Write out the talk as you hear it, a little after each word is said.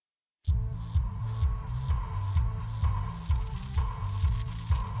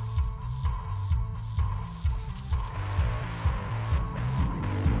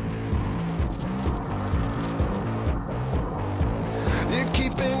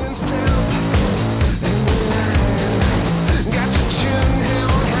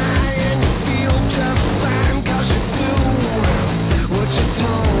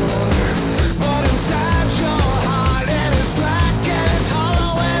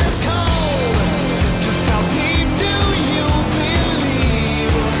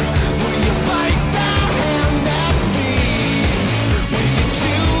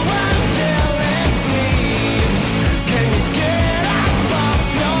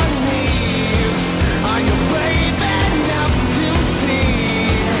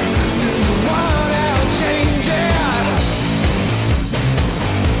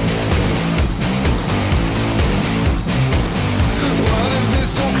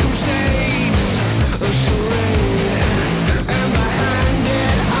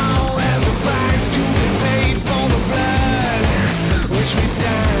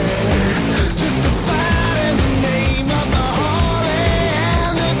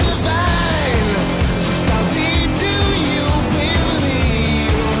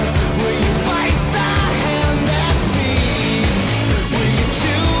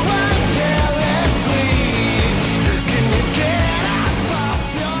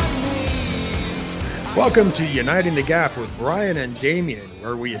Welcome to Uniting the Gap with Brian and Damien,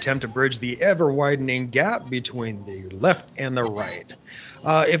 where we attempt to bridge the ever-widening gap between the left and the right.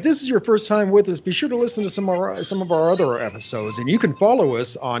 If this is your first time with us, be sure to listen to some of our other episodes, and you can follow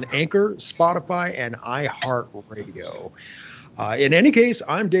us on Anchor, Spotify, and iHeartRadio. In any case,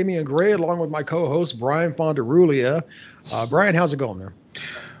 I'm Damien Gray, along with my co-host Brian Fonderulia. Brian, how's it going there?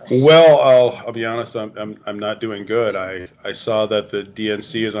 Well, I'll be honest. I'm not doing good. I saw that the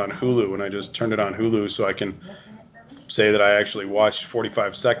DNC is on Hulu, and I just turned it on Hulu so I can say that I actually watched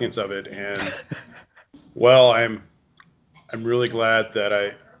 45 seconds of it. And well, I'm really glad that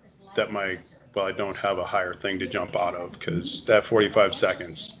I don't have a higher thing to jump out of, because that 45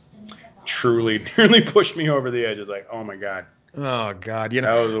 seconds truly nearly pushed me over the edge. It's like, oh my God. Oh God,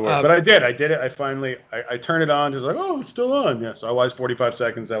 that was the worst. But I did it. I finally turned it on, just like, oh, it's still on. Yeah, so I watched 45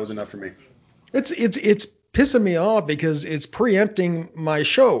 seconds. That was enough for me. It's pissing me off because it's preempting my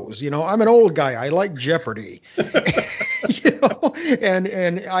shows. I'm an old guy. I like Jeopardy. And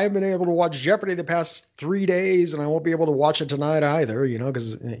I haven't been able to watch Jeopardy the past 3 days, and I won't be able to watch it tonight either.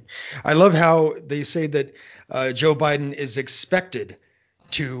 Because I love how they say that Joe Biden is expected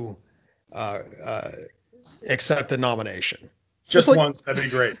to accept the nomination. Just once, that'd be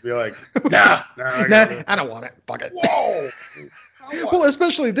great. Be like, nah, I don't want it. Fuck it. Whoa. Well,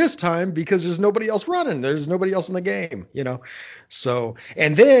 especially this time because there's nobody else running. There's nobody else in the game, So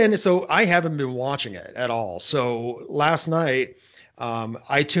I haven't been watching it at all. So last night,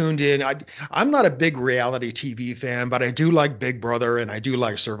 I tuned in. I'm not a big reality TV fan, but I do like Big Brother and I do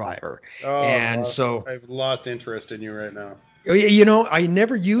like Survivor. Oh, and I've lost interest in you right now. I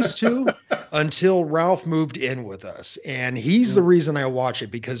never used to until Ralph moved in with us. And he's the reason I watch it,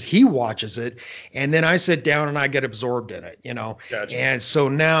 because he watches it. And then I sit down and I get absorbed in it, Gotcha. And so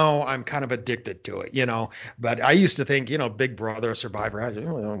now I'm kind of addicted to it, But I used to think, Big Brother, Survivor, I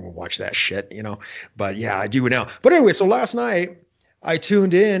don't watch that shit, But yeah, I do now. But anyway, so last night I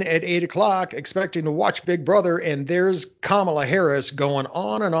tuned in at 8 o'clock expecting to watch Big Brother, and there's Kamala Harris going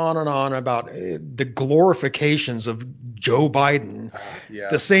on and on and on about the glorifications of Joe Biden,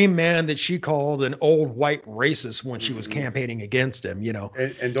 the same man that she called an old white racist when she was campaigning against him,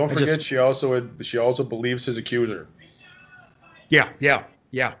 And don't forget, she also believes his accuser. Yeah.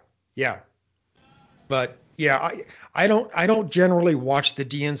 But yeah, I don't generally watch the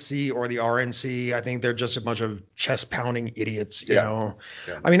DNC or the RNC. I think they're just a bunch of chest pounding idiots, you know.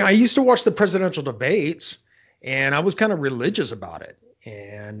 Yeah. I mean, I used to watch the presidential debates, and I was kind of religious about it.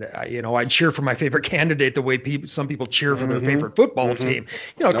 And I'd cheer for my favorite candidate the way some people cheer for their favorite football team.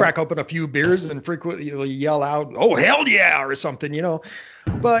 Crack open a few beers and frequently yell out, "Oh hell yeah!" or something,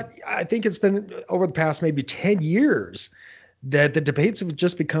 But I think it's been over the past maybe 10 years that the debates have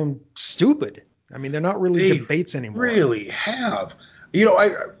just become stupid. I mean, they're not really debates anymore. Really have.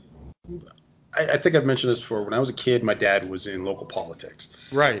 I think I've mentioned this before. When I was a kid, my dad was in local politics.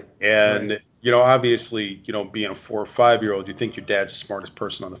 Right. And, obviously, being a 4 or 5-year-old, you think your dad's the smartest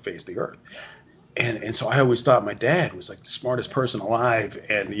person on the face of the earth. And so I always thought my dad was like the smartest person alive.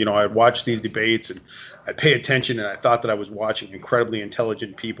 And, I'd watch these debates and I'd pay attention, and I thought that I was watching incredibly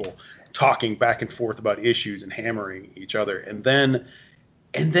intelligent people talking back and forth about issues and hammering each other. And then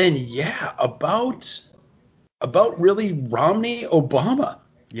about really Romney, Obama.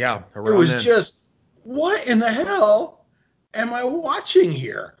 Yeah. It was just, what in the hell am I watching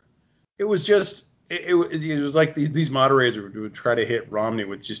here? It was just, it was like these moderators would try to hit Romney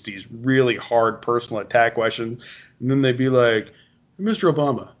with just these really hard personal attack questions. And then they'd be like, "Mr.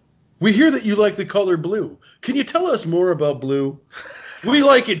 Obama, we hear that you like the color blue. Can you tell us more about blue? We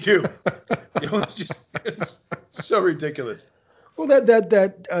like it too." It's so ridiculous. Well,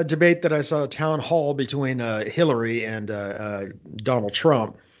 that debate that I saw at Town Hall between Hillary and Donald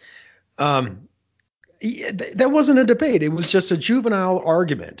Trump, that wasn't a debate. It was just a juvenile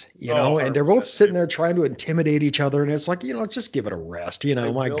argument, and they're both sitting there trying to intimidate each other. And it's like, just give it a rest,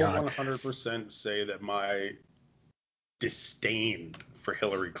 my God. I will 100% say that my disdain for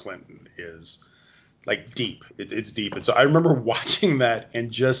Hillary Clinton is like deep. It's deep. And so I remember watching that and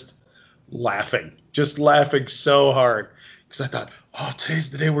just laughing so hard. Because I thought, oh,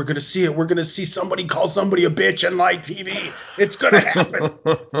 today's the day we're going to see it. We're going to see somebody call somebody a bitch on live TV. It's going to happen.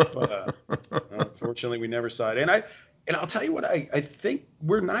 But unfortunately, we never saw it. And I'll tell you what, I think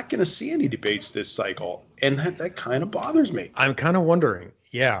we're not going to see any debates this cycle. And that kind of bothers me. I'm kind of wondering.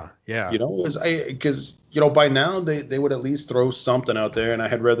 Yeah. Because by now they would at least throw something out there. And I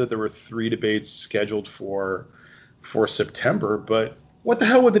had read that there were 3 debates scheduled for September. But what the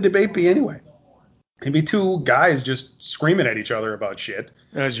hell would the debate be anyway? It'd be 2 guys just screaming at each other about shit,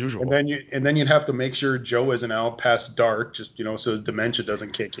 as usual. And then you'd have to make sure Joe isn't out past dark, just so his dementia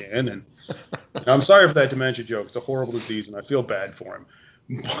doesn't kick in. And I'm sorry for that dementia joke. It's a horrible disease, and I feel bad for him.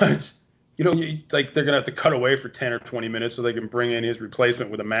 But like they're gonna have to cut away for 10 or 20 minutes so they can bring in his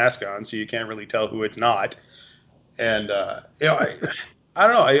replacement with a mask on, so you can't really tell who it's not. And I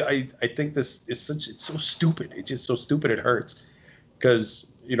don't know. I think this is it's so stupid. It's just so stupid it hurts.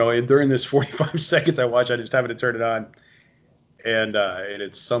 Because during this 45 seconds I watch, I just happened to turn it on, and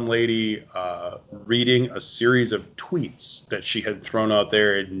it's some lady reading a series of tweets that she had thrown out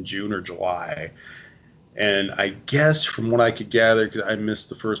there in June or July. And I guess from what I could gather, because I missed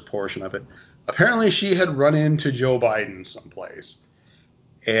the first portion of it, apparently she had run into Joe Biden someplace,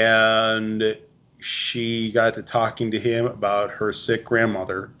 and she got to talking to him about her sick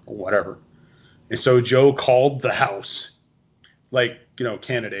grandmother or whatever. And so Joe called the house, like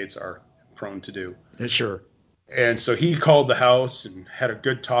candidates are prone to do. Yeah, sure. And so he called the house and had a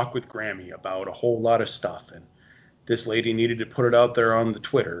good talk with Grammy about a whole lot of stuff. And this lady needed to put it out there on the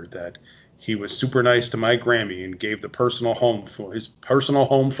Twitter that he was super nice to my Grammy and gave his personal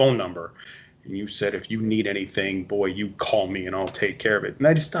home phone number. And you said, if you need anything, boy, you call me and I'll take care of it. And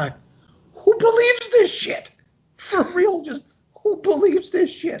I just thought, who believes this shit? For real, just who believes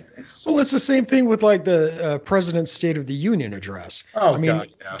this shit? It's the same thing with like the President's State of the Union address. Oh, I mean,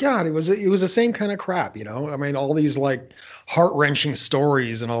 God, it was the same kind of crap, I mean, all these like heart-wrenching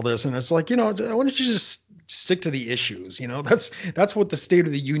stories and all this, and it's like, why don't you just stick to the issues? That's what the State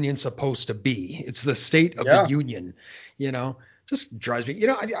of the Union's supposed to be. It's the State of the Union, Just drives me.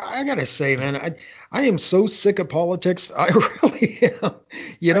 I gotta say, man, I am so sick of politics. I really am.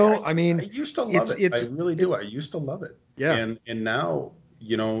 I mean, I used to love it. I really do. I used to love it. Yeah. And now,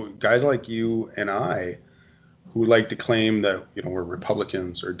 guys like you and I, who like to claim that we're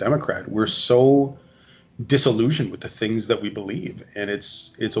Republicans or Democrat, we're so disillusioned with the things that we believe, and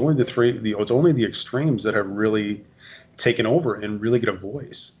it's only the extremes that have really taken over and really get a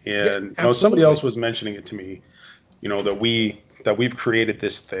voice. And somebody else was mentioning it to me, that we've created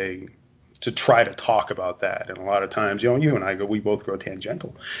this thing to try to talk about that, and a lot of times, you and I we both go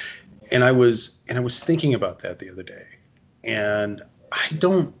tangential. And I was thinking about that the other day, and I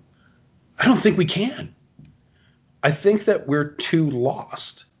don't think we can. I think that we're too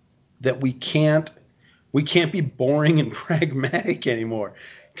lost, that we can't be boring and pragmatic anymore.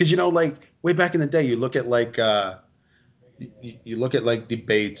 Because like way back in the day, you look at like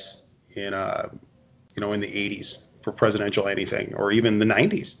debates in in the 80s for presidential anything, or even the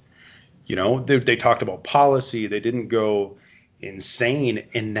 90s. They talked about policy. They didn't go insane.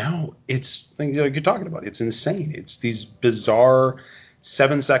 And now it's like you're talking about. It's insane. It's these bizarre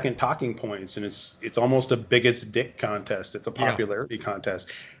 7-second talking points, and it's almost a biggest dick contest. It's a popularity contest.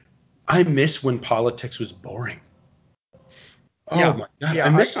 I miss when politics was boring. Oh my God.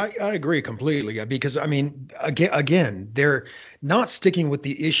 Yeah, I agree completely, because I mean, again, they're not sticking with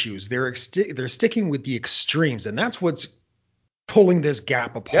the issues. They're sticking with the extremes, and that's what's pulling this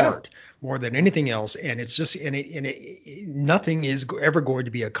gap apart more than anything else. And it's just nothing is ever going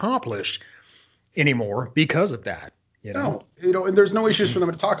to be accomplished anymore because of that. No, and there's no issues for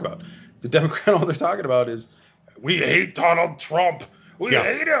them to talk about. The Democrat, all they're talking about is, we hate Donald Trump. We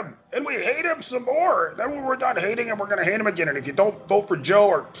hate him, and we hate him some more. Then when we're done hating him, we're going to hate him again. And if you don't vote for Joe,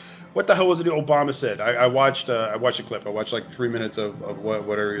 or what the hell was it Obama said? I watched a clip. I watched like 3 minutes of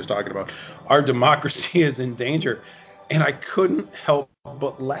whatever he was talking about. Our democracy is in danger. And I couldn't help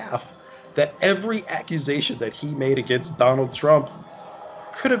but laugh that every accusation that he made against Donald Trump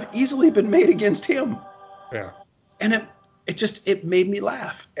could have easily been made against him. Yeah. And it made me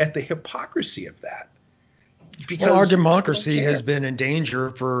laugh at the hypocrisy of that. Because our democracy has been in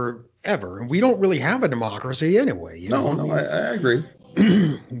danger forever, and we don't really have a democracy anyway. No, I agree.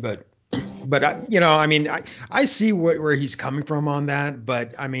 But I mean, I see where he's coming from on that,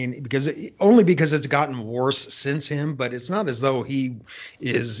 but I mean, because it's gotten worse since him, but it's not as though he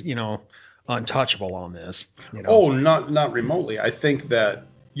is, untouchable on this. Oh, not remotely. I think that,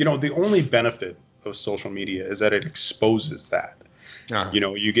 the only benefit of social media is that it exposes that. Uh-huh.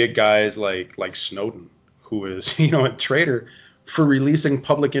 You get guys like Snowden, who is, a traitor for releasing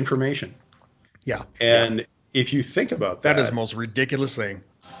public information. Yeah. And if you think about that is the most ridiculous thing.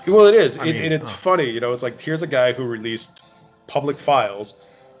 Well, it is. And it's funny, it's like, here's a guy who released public files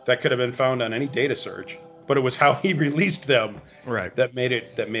that could have been found on any data search, but it was how he released them that made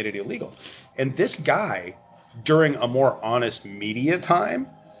it illegal. And this guy, during a more honest media time,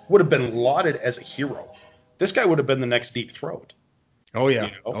 would have been lauded as a hero. This guy would have been the next Deep Throat. Oh yeah.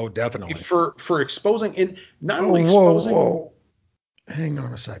 Oh, definitely. For exposing, and not only exposing. Whoa. Hang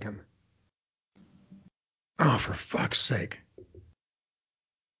on a second. Oh, for fuck's sake.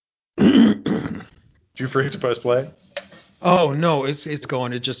 Did you forget to press play? Oh no, it's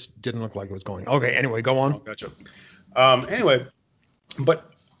going. It just didn't look like it was going. Okay, anyway, go Oh, on. gotcha. Anyway,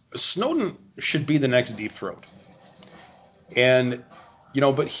 but Snowden should be the next Deep Throat. And,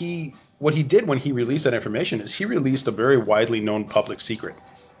 but what he did when he released that information is he released a very widely known public secret.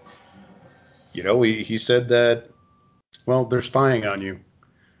 He said that, well, they're spying on you.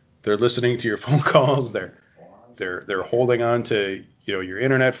 They're listening to your phone calls. They're holding on to, your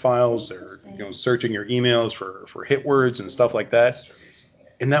internet files. They're, searching your emails for hit words and stuff like that.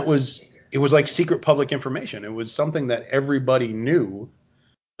 And it was like secret public information. It was something that everybody knew,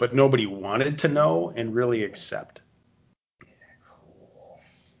 but nobody wanted to know and really accept.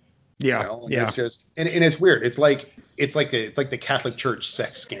 Yeah, And yeah. it's just, and it's weird. It's like the Catholic Church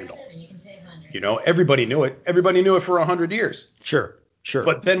sex scandal. Everybody knew it. Everybody knew it for 100 years. Sure.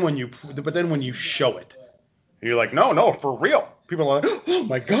 But then when you show it, and you're like, no, for real. People are like, oh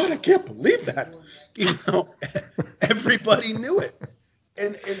my God, I can't believe that. Everybody knew it.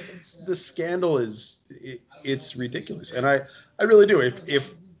 And the scandal it's ridiculous. And I really do.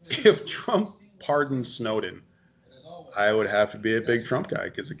 If Trump pardoned Snowden, I would have to be a big Trump guy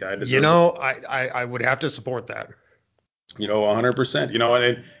because the guy deserves I would have to support that.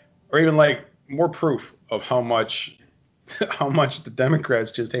 100%. Or even like more proof of how much the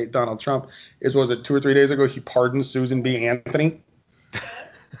Democrats just hate Donald Trump was it 2 or 3 days ago he pardoned Susan B. Anthony,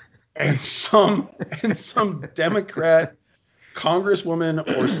 and some Democrat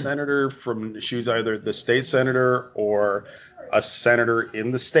congresswoman or senator she was either the state senator or a senator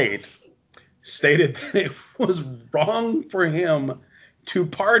in the state, stated that it was wrong for him to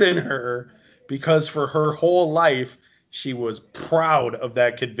pardon her because for her whole life she was proud of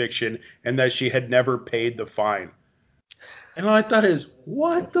that conviction and that she had never paid the fine. And all I thought is,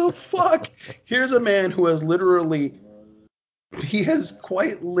 what the fuck? Here's a man who has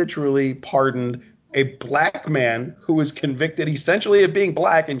quite literally pardoned a black man who was convicted essentially of being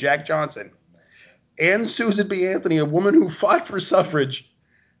black in Jack Johnson, and Susan B. Anthony, a woman who fought for suffrage,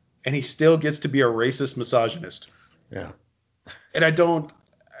 and he still gets to be a racist misogynist. Yeah. And I don't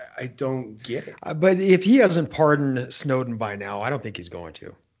get it. But if he hasn't pardoned Snowden by now, I don't think he's going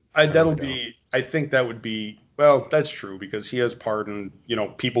to. I think that would be, well, that's true because he has pardoned,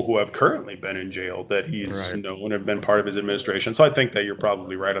 people who have currently been in jail that he's known have been part of his administration. So I think that you're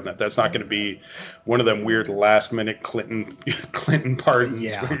probably right on that. That's not going to be one of them weird last minute Clinton pardons,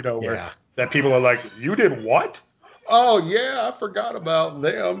 where that people are like, you did what? Oh yeah, I forgot about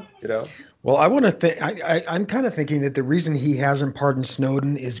them. Well, I want to think. I'm kind of thinking that the reason he hasn't pardoned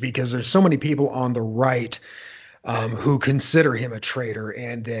Snowden is because there's so many people on the right who consider him a traitor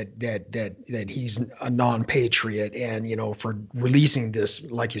and that he's a non-patriot and for releasing this,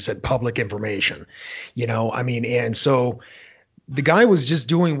 like you said, public information. And so the guy was just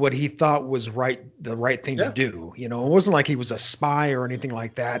doing what he thought was the right thing to do. It wasn't like he was a spy or anything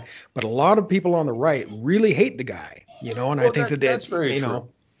like that. But a lot of people on the right really hate the guy. And I think that's very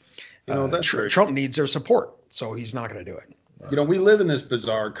true. Trump needs their support, so he's not going to do it. We live in this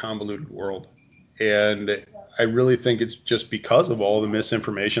bizarre, convoluted world, and I really think it's just because of all the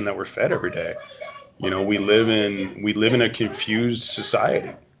misinformation that we're fed every day. We live in a confused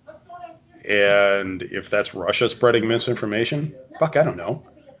society, and if that's Russia spreading misinformation, fuck, I don't know.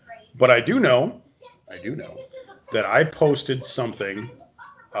 But I do know that I posted something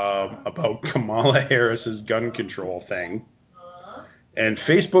about Kamala Harris's gun control thing, and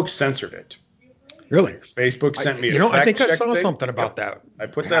Facebook censored it. Really? Facebook sent me a fact check. I think I saw something about that. I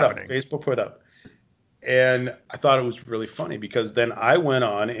put that up. Facebook put up. And I thought it was really funny because then I went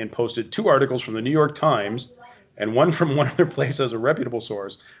on and posted 2 articles from the New York Times and one from one other place as a reputable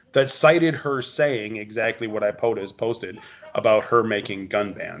source that cited her saying exactly what I posted about her making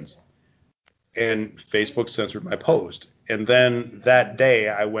gun bans. And Facebook censored my post. And then that day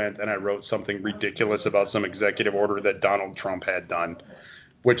I went and I wrote something ridiculous about some executive order that Donald Trump had done,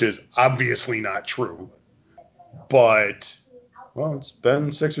 which is obviously not true. But, well, it's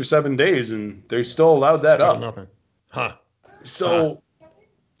been 6 or 7 days and they still allowed that up. Nothing. Huh. So,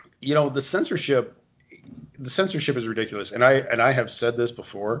 the censorship is ridiculous. And I have said this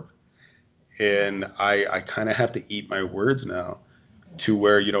before, and I kind of have to eat my words now, to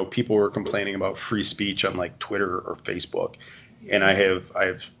where, people were complaining about free speech on like Twitter or Facebook. And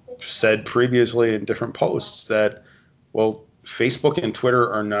I've said previously in different posts that, well, Facebook and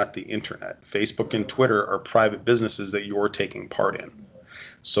Twitter are not the internet. Facebook and Twitter are private businesses that you're taking part in.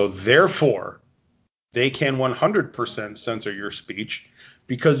 So therefore, they can 100% censor your speech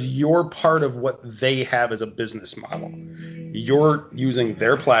because you're part of what they have as a business model. You're using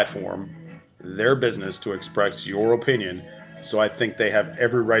their platform, their business to express your opinion. So I think they have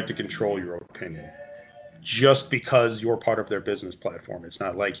every right to control your opinion. just because you're part of their business platform. It's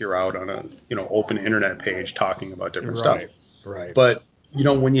not like you're out on a, open internet page talking about different stuff. Right. But,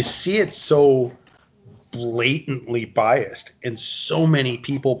 when you see it so blatantly biased and so many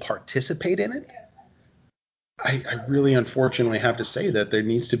people participate in it, I really unfortunately have to say that there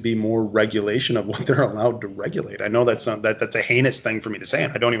needs to be more regulation of what they're allowed to regulate. I know that's a heinous thing for me to say,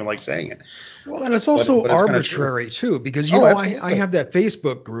 and I don't even like saying it. Well, and it's also but arbitrary too, because I have that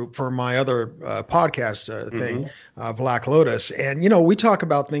Facebook group for my other podcast thing, Black Lotus, and we talk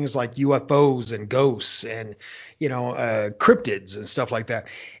about things like UFOs and ghosts and cryptids and stuff like that,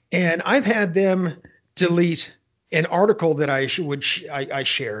 and I've had them delete an article that I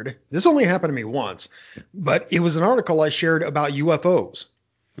shared. This only happened to me once, but it was an article I shared about UFOs,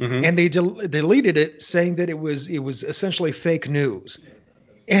 and they deleted it, saying that it was essentially fake news.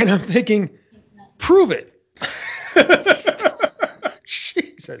 And I'm thinking, prove it.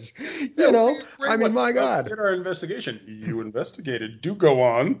 Jesus, I mean, my God. Did our investigation? You investigated. Do go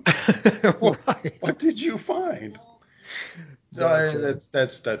on. Right. What did you find?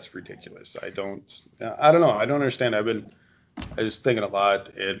 That's ridiculous. I don't know. I don't understand. I was thinking a lot,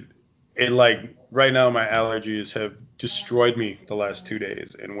 and like right now my allergies have destroyed me the last 2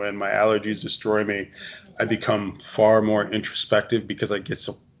 days. And when my allergies destroy me, I become far more introspective because I get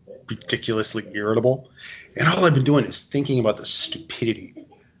so ridiculously irritable. And all I've been doing is thinking about the stupidity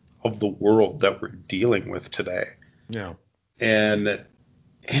of the world that we're dealing with today. Yeah. And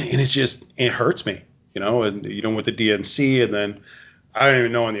it's just, it hurts me. And with the DNC, and then I don't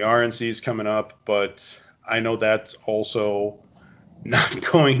even know when the RNC is coming up, but I know that's also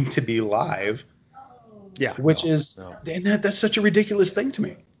not going to be live. Yeah. And that's such a ridiculous thing to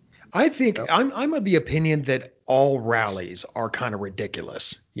me. I think I'm of the opinion that all rallies are kind of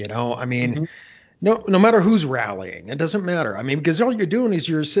ridiculous. I mean, no matter who's rallying, it doesn't matter. I mean, because all you're doing is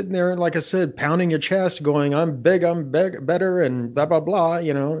you're sitting there and, like I said, pounding your chest, going, "I'm big, better," and blah blah blah.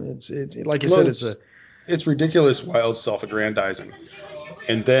 It's like you said, it's ridiculous, wild self-aggrandizing.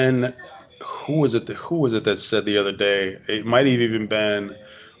 And then who was it that said the other day? It might have even been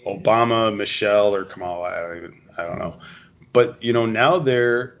Obama, Michelle, or Kamala. I don't know. But now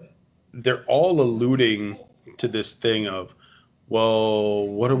they're all alluding to this thing of, well,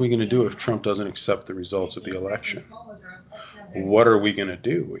 what are we going to do if Trump doesn't accept the results of the election? What are we going to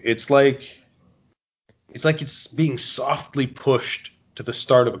do? It's like it's being softly pushed to the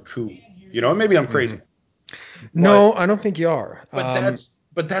start of a coup. Maybe I'm crazy. No, I don't think you are. But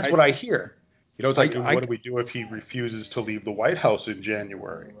that's what I hear. It's like, what do we do if he refuses to leave the White House in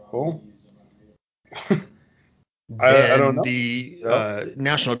January? Well, I don't know. The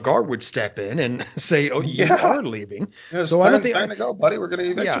National Guard would step in and say, "Oh, you are leaving." Yeah, so I don't think. Time to go, buddy. We're going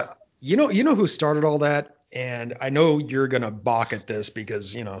to evict you. You know who started all that, and I know you're going to balk at this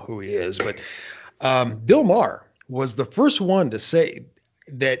because you know who he is, but Bill Maher was the first one to say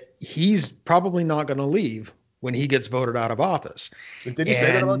that he's probably not going to leave when he gets voted out of office. Did he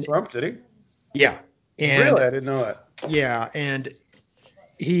say that about Trump? Did he? Yeah. And, really? I didn't know that. Yeah, and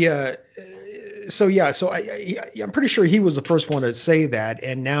he so I'm pretty sure he was the first one to say that,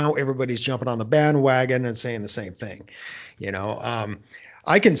 and now everybody's jumping on the bandwagon and saying the same thing.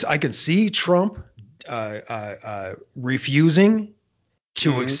 I can see Trump refusing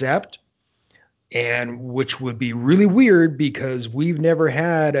to accept, and which would be really weird because we've never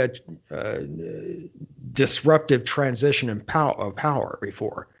had a disruptive transition of power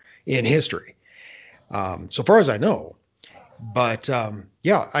before in history, so far as I know. But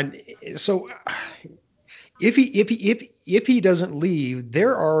so if he doesn't leave,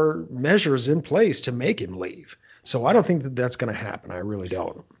 there are measures in place to make him leave. So I don't think that that's going to happen. I really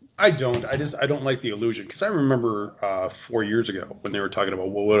don't. I don't. I don't like the illusion, because I remember 4 years ago when they were talking about,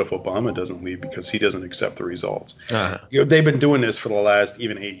 well, what if Obama doesn't leave because he doesn't accept the results? They've been doing this for the last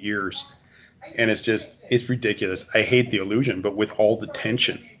even 8 years, and it's ridiculous. I hate the illusion, but with all the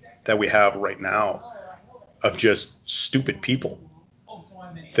tension that we have right now of just stupid people,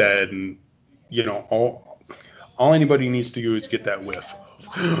 then all anybody needs to do is get that whiff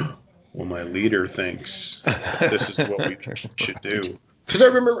of, well, my leader thinks this is what we should do. Because I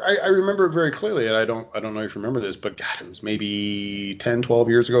remember it very clearly, and I don't know if you remember this, but God, it was maybe 10, 12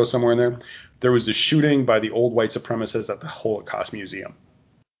 years ago, somewhere in there. There was a shooting by the old white supremacists at the Holocaust Museum,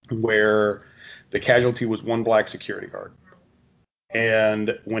 where the casualty was one black security guard.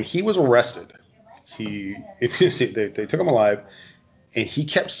 And when he was arrested, they took him alive, and he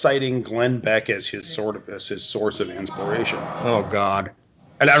kept citing Glenn Beck as his source of inspiration. Oh God.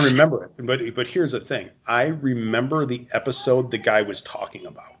 And I remember it, but here's the thing. I remember the episode the guy was talking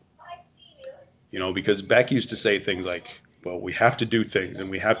about. Because Beck used to say things like, well, we have to do things,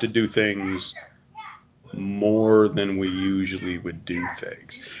 and we have to do things more than we usually would do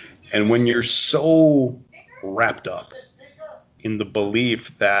things. And when you're so wrapped up in the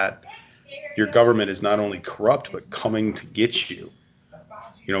belief that your government is not only corrupt but coming to get you,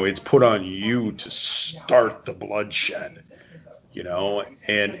 it's put on you to start the bloodshed,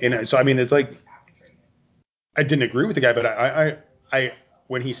 and so I mean it's like I didn't agree with the guy, but I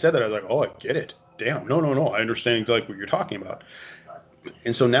when he said that I was like, oh, I get it. Damn, no, I understand exactly what you're talking about.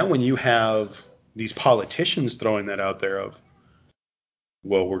 And so now when you have these politicians throwing that out there of,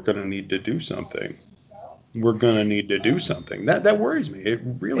 well, we're going to need to do something. We're going to need to do something. That worries me. It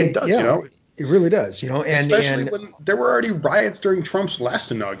really does, yeah, It really does, and especially when there were already riots during Trump's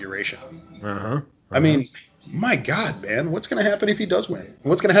last inauguration. I mean, my God, man, what's going to happen if he does win?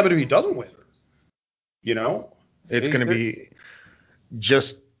 What's going to happen if he doesn't win? It's going to be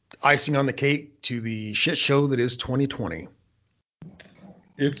just icing on the cake to the shit show that is 2020.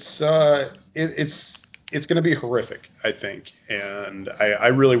 It's going to be horrific, I think, and I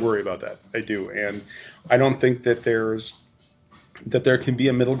really worry about that. I do, and I don't think that there can be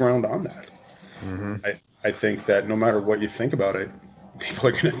a middle ground on that. I think that no matter what you think about it, people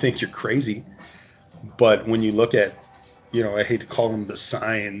are going to think you're crazy. But when you look at, I hate to call them the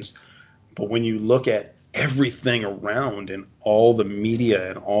signs, but when you look at everything around and all the media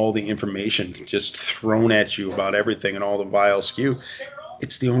and all the information just thrown at you about everything and all the vile skew,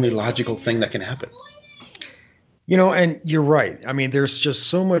 it's the only logical thing that can happen. And you're right. I mean, there's just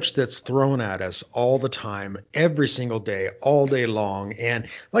so much that's thrown at us all the time, every single day, all day long. And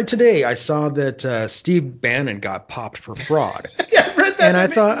like today, I saw that Steve Bannon got popped for fraud. Yeah, I read that. And I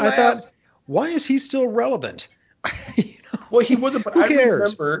thought, why is he still relevant? Well, he wasn't, but who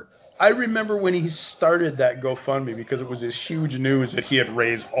cares? I remember when he started that GoFundMe because it was this huge news that he had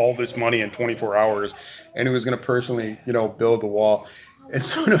raised all this money in 24 hours and he was going to personally, build the wall. And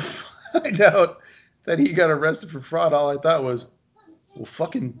so to find out that he got arrested for fraud, all I thought was, well,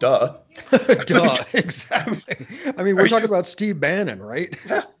 fucking duh. Duh, exactly. I mean, we're talking about Steve Bannon, right?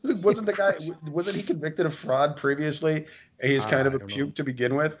 Wasn't he convicted of fraud previously? He's kind of a puke to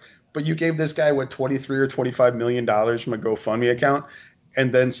begin with. But you gave this guy, $23 or $25 million from a GoFundMe account,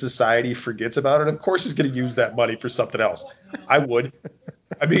 and then society forgets about it. Of course he's going to use that money for something else. I would.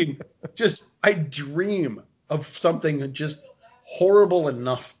 I mean, I dream of something just horrible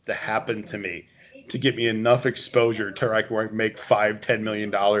enough to happen to me to get me enough exposure to I can make $5-10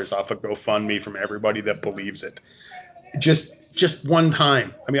 million off of GoFundMe from everybody that believes it. Just one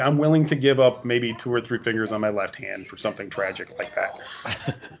time. I mean, I'm willing to give up maybe 2 or 3 fingers on my left hand for something tragic like that.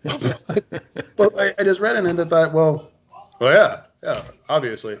 but I just read it and I thought, well, yeah,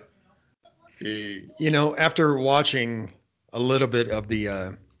 obviously. After watching a little bit of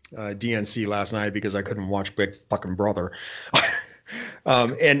the DNC last night because I couldn't watch Big Fucking Brother.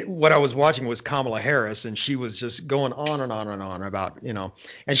 And what I was watching was Kamala Harris, and she was just going on and on and on about, and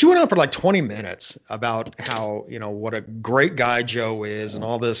she went on for like 20 minutes about how, what a great guy Joe is and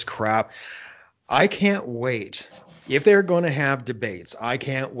all this crap. I can't wait. If they're going to have debates, I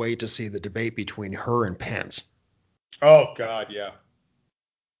can't wait to see the debate between her and Pence. Oh, God, yeah.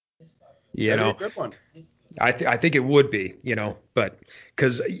 That'd be a good one. I think it would be, but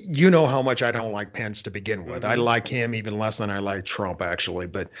because how much I don't like Pence to begin with. I like him even less than I like Trump, actually.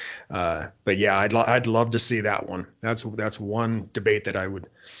 But yeah, I'd love to see that one. That's one debate that I would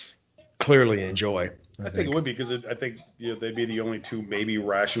clearly enjoy. I think it would be because I think they'd be the only two maybe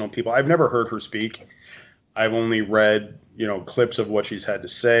rational people. I've never heard her speak. I've only read clips of what she's had to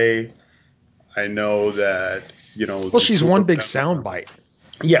say. I know that Well, she's one big soundbite.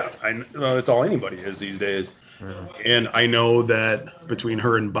 Yeah, that's all anybody is these days. And I know that between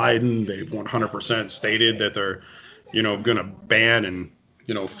her and Biden, they've 100% stated that they're, going to ban and,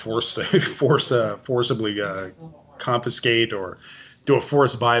 forcibly confiscate or do a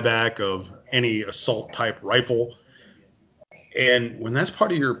forced buyback of any assault type rifle. And when that's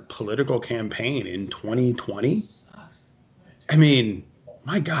part of your political campaign in 2020, I mean,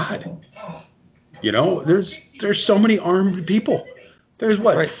 my God, there's so many armed people. There's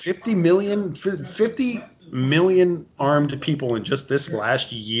 50 million armed people in just this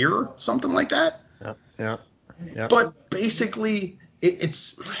last year, something like that. Yeah. But basically,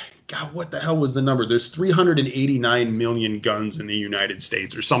 it's God. What the hell was the number? There's 389 million guns in the United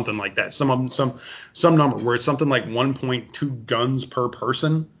States, or something like that. Some number where it's something like 1.2 guns per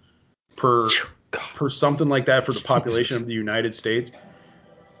person per something like that for the population of the United States.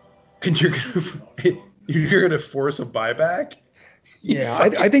 And you're gonna force a buyback. Yeah,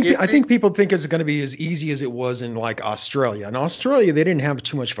 I think people think it's going to be as easy as it was in like Australia. In Australia, they didn't have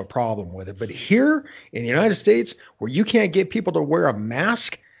too much of a problem with it, but here in the United States, where you can't get people to wear a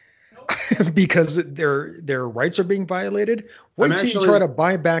mask, because their rights are being violated. Wait till you try to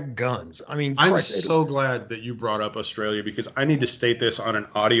buy back guns. I mean, I'm so glad that you brought up Australia, because I need to state this on an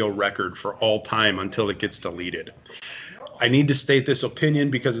audio record for all time until it gets deleted. I need to state this opinion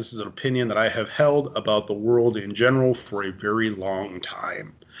because this is an opinion that I have held about the world in general for a very long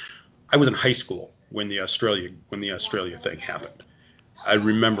time. I was in high school when the Australia thing happened. I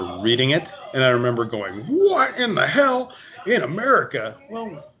remember reading it, and I remember going, what in the hell in America?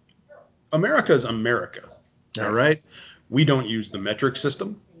 Well, America is America, all right? We don't use the metric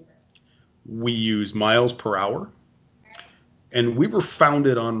system. We use miles per hour, and we were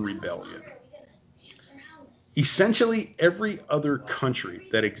founded on rebellion. Essentially, every other country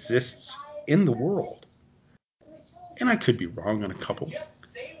that exists in the world, and I could be wrong on a couple,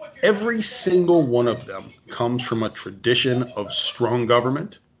 every single one of them comes from a tradition of strong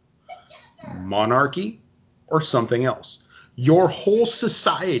government, monarchy, or something else. Your whole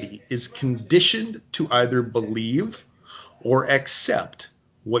society is conditioned to either believe or accept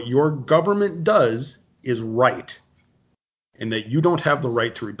what your government does is right, and that you don't have the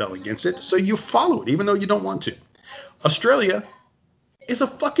right to rebel against it, so you follow it even though you don't want to. Australia is a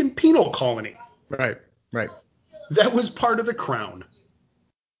fucking penal colony. Right. That was part of the crown.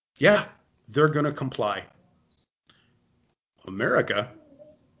 Yeah, they're going to comply. America,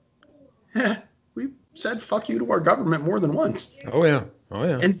 we said fuck you to our government more than once. Oh yeah.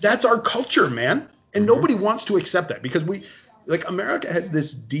 And that's our culture, man. And nobody wants to accept that, because America has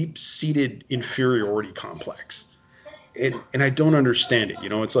this deep-seated inferiority complex. And I don't understand it.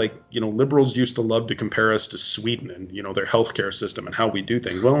 It's like, liberals used to love to compare us to Sweden and, their healthcare system and how we do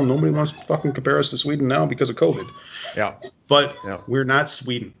things. Well, nobody wants to fucking compare us to Sweden now because of COVID. Yeah. But we're not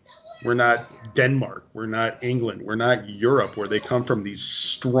Sweden. We're not Denmark. We're not England. We're not Europe, where they come from these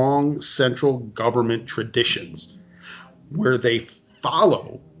strong central government traditions where they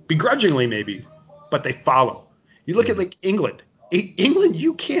follow, begrudgingly maybe, but they follow. You look at like England. England,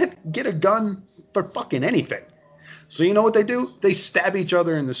 you can't get a gun for fucking anything. So you know what they do? They stab each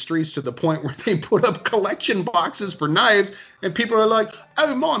other in the streets to the point where they put up collection boxes for knives, and people are like,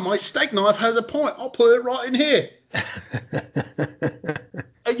 oh my steak knife has a point. I'll put it right in here.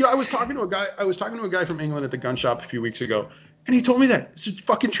 I was talking to a guy from England at the gun shop a few weeks ago, and he told me that. It's the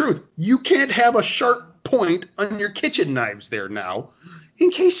fucking truth. You can't have a sharp point on your kitchen knives there now in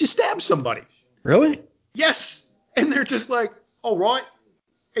case you stab somebody. Really? Yes. And they're just like, all right,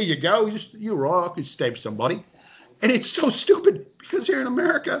 here you go. You're right. I could stab somebody. And it's so stupid, because here in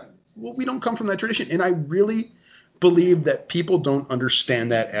America, well, we don't come from that tradition. And I really believe that people don't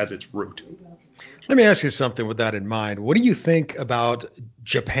understand that as its root. Let me ask you something with that in mind. What do you think about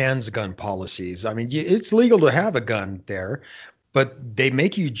Japan's gun policies? I mean, it's legal to have a gun there, but they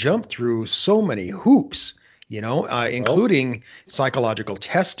make you jump through so many hoops, including psychological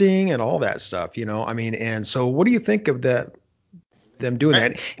testing and all that stuff, I mean, and so what do you think of that, them doing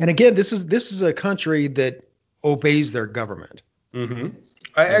that? And again, this is a country that obeys their government. Mm-hmm.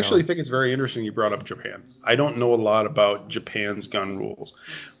 I actually think it's very interesting you brought up Japan. I don't know a lot about Japan's gun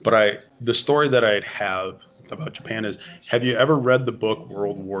rules, but the story that I'd have about Japan is, have you ever read the book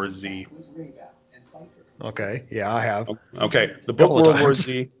World War Z? Okay, yeah, I have. Okay, the book World War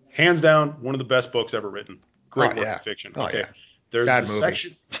Z, hands down, one of the best books ever written. Great work of fiction. Oh, okay, yeah. There's Bad the movie.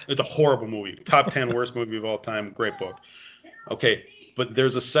 section. It's a horrible movie. Top 10 worst movie of all time. Great book. Okay, but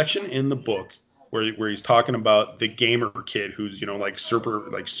there's a section in the book where he's talking about the gamer kid who's super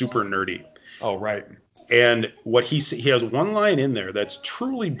nerdy. Oh, right. And what he has one line in there that's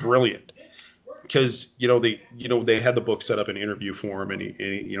truly brilliant, because they had the book set up an interview for him, and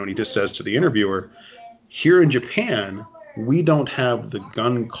he just says to the interviewer, here in Japan we don't have the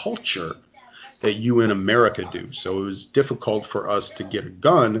gun culture that you in America do, so it was difficult for us to get a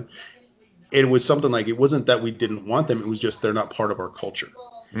gun. It was something like, it wasn't that we didn't want them, it was just they're not part of our culture.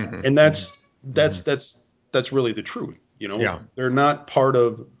 Mm-hmm. And that's really the truth. They're not part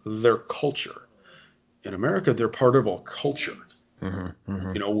of their culture. In America, they're part of our culture. Mm-hmm.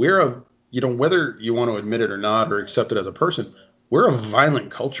 Mm-hmm. We're whether you want to admit it or not, or accept it as a person, we're a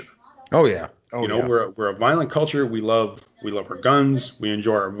violent culture. Oh yeah. We're a violent culture. We love our guns. We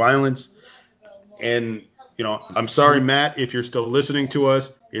enjoy our violence. And I'm sorry, Matt, if you're still listening to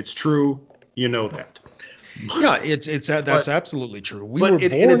us, it's true. You know that. Yeah, that's absolutely true. We were born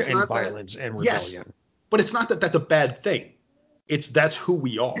in violence and rebellion. Yes, but it's not that that's a bad thing. That's who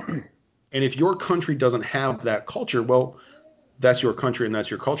we are. And if your country doesn't have that culture, well, that's your country and that's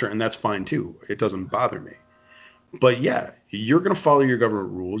your culture, and that's fine too. It doesn't bother me. But yeah, you're going to follow your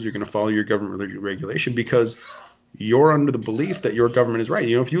government rules. You're going to follow your government regulation, because you're under the belief that your government is right.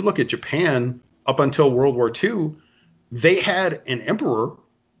 If you look at Japan, up until World War II, they had an emperor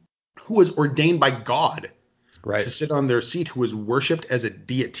who was ordained by God Right. to sit on their seat, who was worshipped as a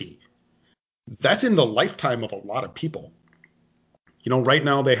deity. That's in the lifetime of a lot of people. Right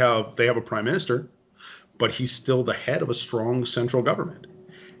now they have a prime minister, but he's still the head of a strong central government.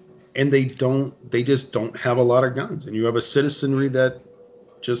 And they just don't have a lot of guns. And you have a citizenry that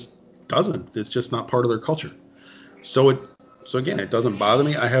just doesn't. It's just not part of their culture. So again, it doesn't bother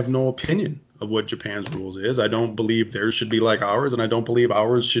me. I have no opinion of what Japan's rules is. I don't believe theirs should be like ours, and I don't believe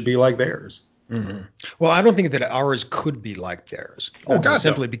ours should be like theirs. Mm-hmm. Well, I don't think that ours could be like theirs. Oh, God,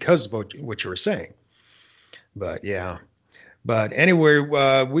 simply no. because of what you were saying. But yeah. But anyway,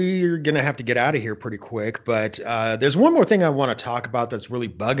 we're going to have to get out of here pretty quick. But there's one more thing I want to talk about that's really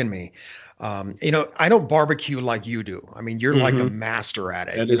bugging me. I don't barbecue like you do. I mean, you're like the master at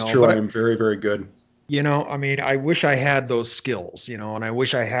it. That is true. But I am very, very good. I mean, I wish I had those skills, and I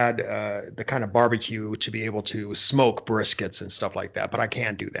wish I had the kind of barbecue to be able to smoke briskets and stuff like that. But I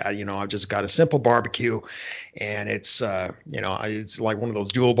can't do that. I've just got a simple barbecue, and it's, it's like one of those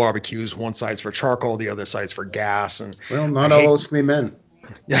dual barbecues. One side's for charcoal, the other side's for gas. And well, not all of us can be men.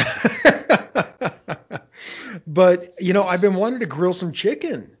 Yeah. But, I've been wanting to grill some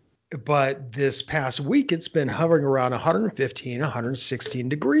chicken. But this past week, it's been hovering around 115, 116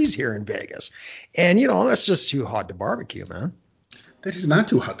 degrees here in Vegas. And, that's just too hot to barbecue, man. That is not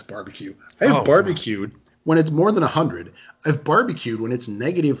too hot to barbecue. I have barbecued when it's more than 100. I've barbecued when it's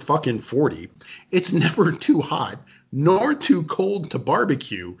negative fucking 40. It's never too hot nor too cold to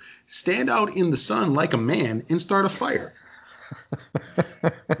barbecue. Stand out in the sun like a man and start a fire.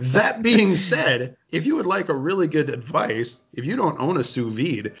 That being said, if you would like a really good advice, if you don't own a sous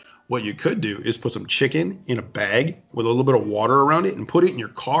vide, what you could do is put some chicken in a bag with a little bit of water around it and put it in your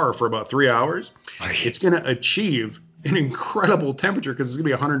car for about 3 hours. It's going to achieve an incredible temperature because it's going to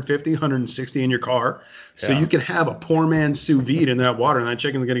be 150, 160 in your car. So you can have a poor man's sous vide in that water, and that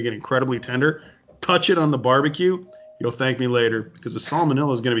chicken's going to get incredibly tender. Touch it on the barbecue. You'll thank me later because the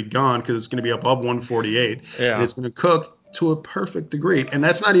salmonella is going to be gone because it's going to be above 148. Yeah. And it's going to cook to a perfect degree. And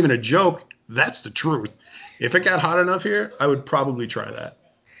that's not even a joke. That's the truth. If it got hot enough here, I would probably try that.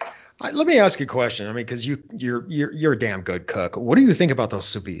 Let me ask you a question. I mean, because you're a damn good cook. What do you think about those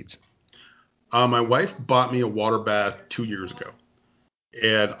sous vides? My wife bought me a water bath 2 years ago,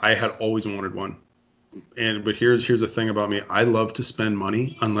 and I had always wanted one. But here's the thing about me. I love to spend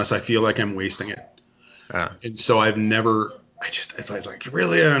money unless I feel like I'm wasting it. And so I was like,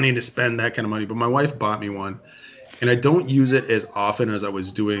 really, I don't need to spend that kind of money. But my wife bought me one, and I don't use it as often as I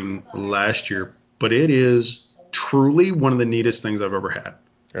was doing last year. But it is truly one of the neatest things I've ever had.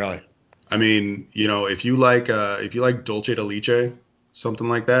 Really? I mean, if you like dulce de leche, something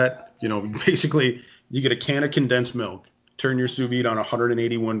like that, basically you get a can of condensed milk, turn your sous vide on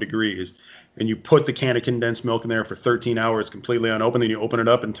 181 degrees, and you put the can of condensed milk in there for 13 hours completely unopened, then you open it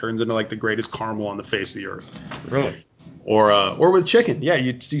up and it turns into like the greatest caramel on the face of the earth. Really? Or with chicken, yeah,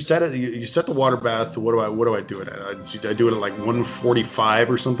 you set it, you set the water bath to what do I do it at? I do it at like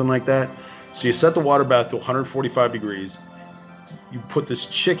 145 or something like that. So you set the water bath to 145 degrees. You put this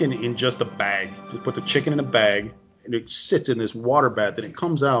chicken in just a bag. Just put the chicken in a bag, and it sits in this water bath, and it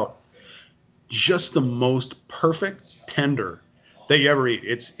comes out just the most perfect tender that you ever eat.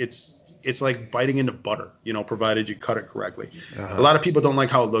 It's like biting into butter, provided you cut it correctly. A lot of people don't like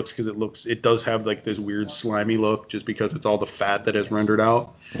how it looks because it does have like this weird slimy look just because it's all the fat that is rendered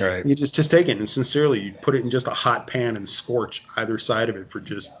out. Right. You just take it and sincerely you put it in just a hot pan and scorch either side of it for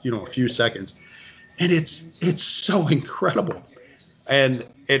just a few seconds, and it's so incredible. And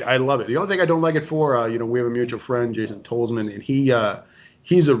I love it. The only thing I don't like it for, we have a mutual friend, Jason Tolzman, and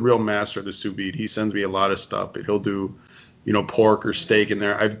he's a real master of the sous vide. He sends me a lot of stuff, but he'll do, pork or steak in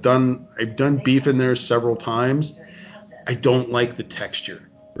there. I've done beef in there several times. I don't like the texture.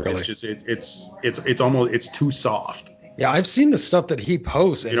 Really? It's just it's too soft. Yeah, I've seen the stuff that he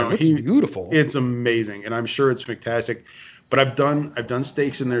posts, and it looks beautiful. It's amazing, and I'm sure it's fantastic. But I've done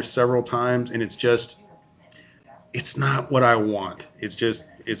steaks in there several times, and it's not what I want. It's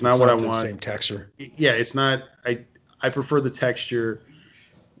not what I want. Same texture. Yeah, it's not. I prefer the texture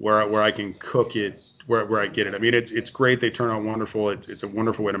where I can cook it where I get it. I mean, it's great. They turn out wonderful. It's a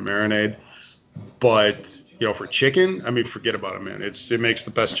wonderful way to marinate. But for chicken, I mean, forget about it, man. It makes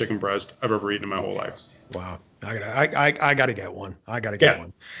the best chicken breast I've ever eaten in my whole life. Wow. I gotta get one. Get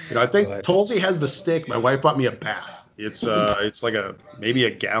one. I think Tulsi has the stick. My wife bought me a bath. It's like maybe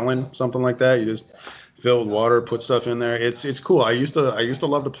a gallon, something like that. You just fill with water, put stuff in there. It's cool. I used to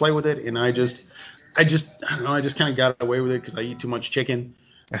love to play with it, and I don't know. I just kind of got away with it because I eat too much chicken,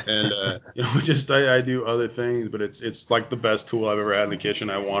 and I do other things. But it's like the best tool I've ever had in the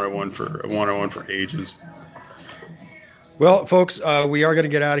kitchen. I wanted one for ages. Well, folks, we are going to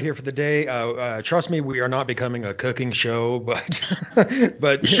get out of here for the day. Trust me, we are not becoming a cooking show, but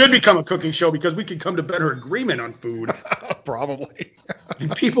we should become a cooking show because we can come to better agreement on food. Probably.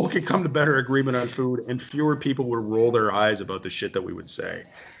 And people can come to better agreement on food, and fewer people would roll their eyes about the shit that we would say.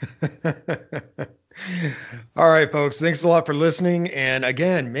 All right, folks. Thanks a lot for listening. And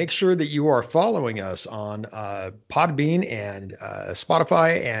again, make sure that you are following us on Podbean and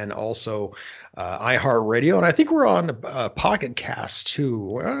Spotify and also iHeartRadio. And I think we're on Pocket Cast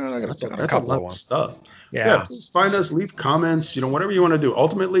too. That's a lot of stuff. Yeah. Please find us, leave comments, whatever you want to do.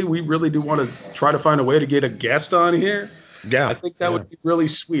 Ultimately, we really do want to try to find a way to get a guest on here. Yeah. I think that would be really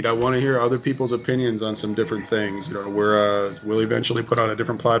sweet. I want to hear other people's opinions on some different things. We'll eventually put on a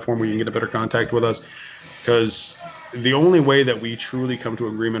different platform where you can get a better contact with us, because the only way that we truly come to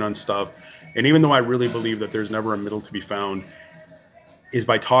agreement on stuff, and even though I really believe that there's never a middle to be found, is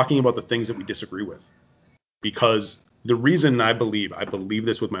by talking about the things that we disagree with. Because the reason I believe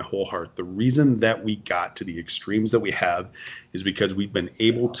this with my whole heart, the reason that we got to the extremes that we have is because we've been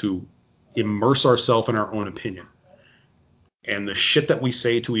able to immerse ourselves in our own opinion. And the shit that we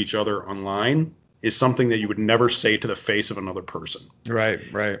say to each other online is something that you would never say to the face of another person. Right.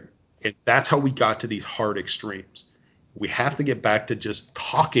 And that's how we got to these hard extremes. We have to get back to just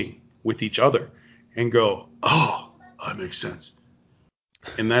talking with each other and go, oh, that makes sense.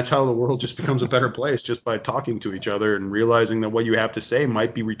 And that's how the world just becomes a better place, just by talking to each other and realizing that what you have to say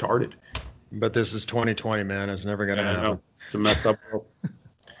might be retarded. But this is 2020, man. It's never going to happen. It's a messed up world.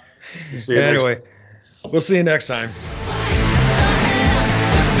 Anyway, we'll see you next time.